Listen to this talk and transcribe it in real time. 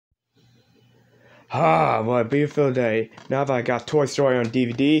Ah, what a beautiful day. Now that I got Toy Story on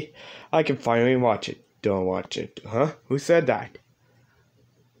DVD, I can finally watch it. Don't watch it. Huh? Who said that?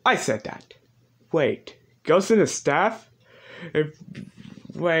 I said that. Wait, Ghost in the Staff?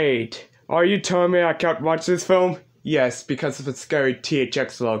 Wait, are you telling me I can't watch this film? Yes, because of the scary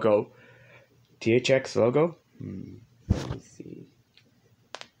THX logo. THX logo? Let me see.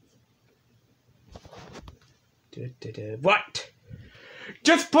 What?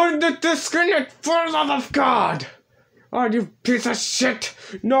 Just put the disc in it, for the love of God! Oh, you piece of shit!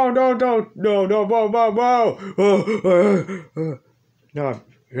 No, no, no, no, no, whoa, whoa, whoa! No,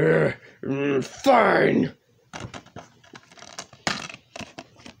 fine!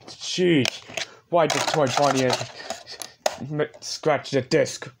 Jeez, why did Toy Bonnie scratch the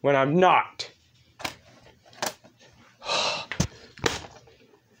disc when I'm not?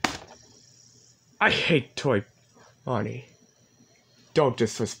 I hate Toy Bonnie. Don't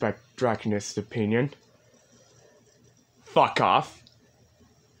disrespect Draconist's opinion. Fuck off.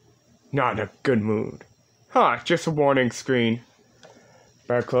 Not in a good mood. Huh, just a warning screen.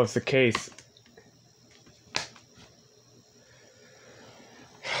 Better close the case.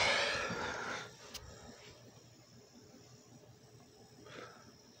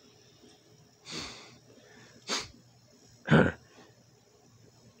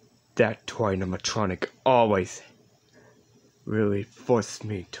 That toy animatronic always really forced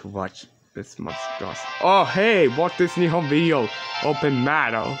me to watch this monstrosity. Oh hey, Walt Disney Home Video Open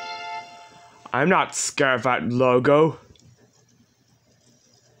Matto. I'm not scared of that logo.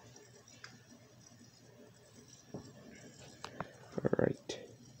 Alright.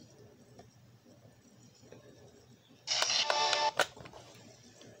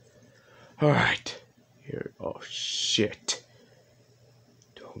 Alright. Here, oh shit.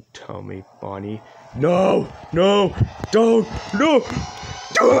 Don't tell me, Bonnie. No! No! Don't! No!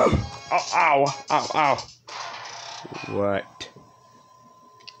 Ow! Ow! Ow! Ow! What?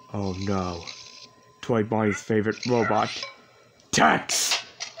 Oh no. Toy Bonnie's favorite robot. THX!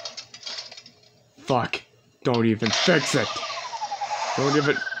 Fuck. Don't even fix it. Don't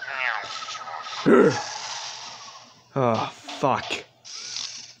even... Oh, fuck.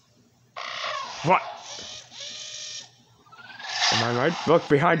 What? Am I right? Look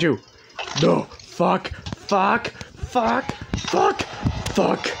behind you. No. Fuck. Fuck. Fuck. Fuck.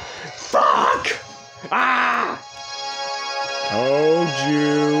 Fuck. Fuck. Ah! Told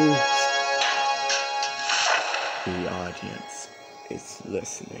you. The audience is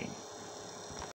listening.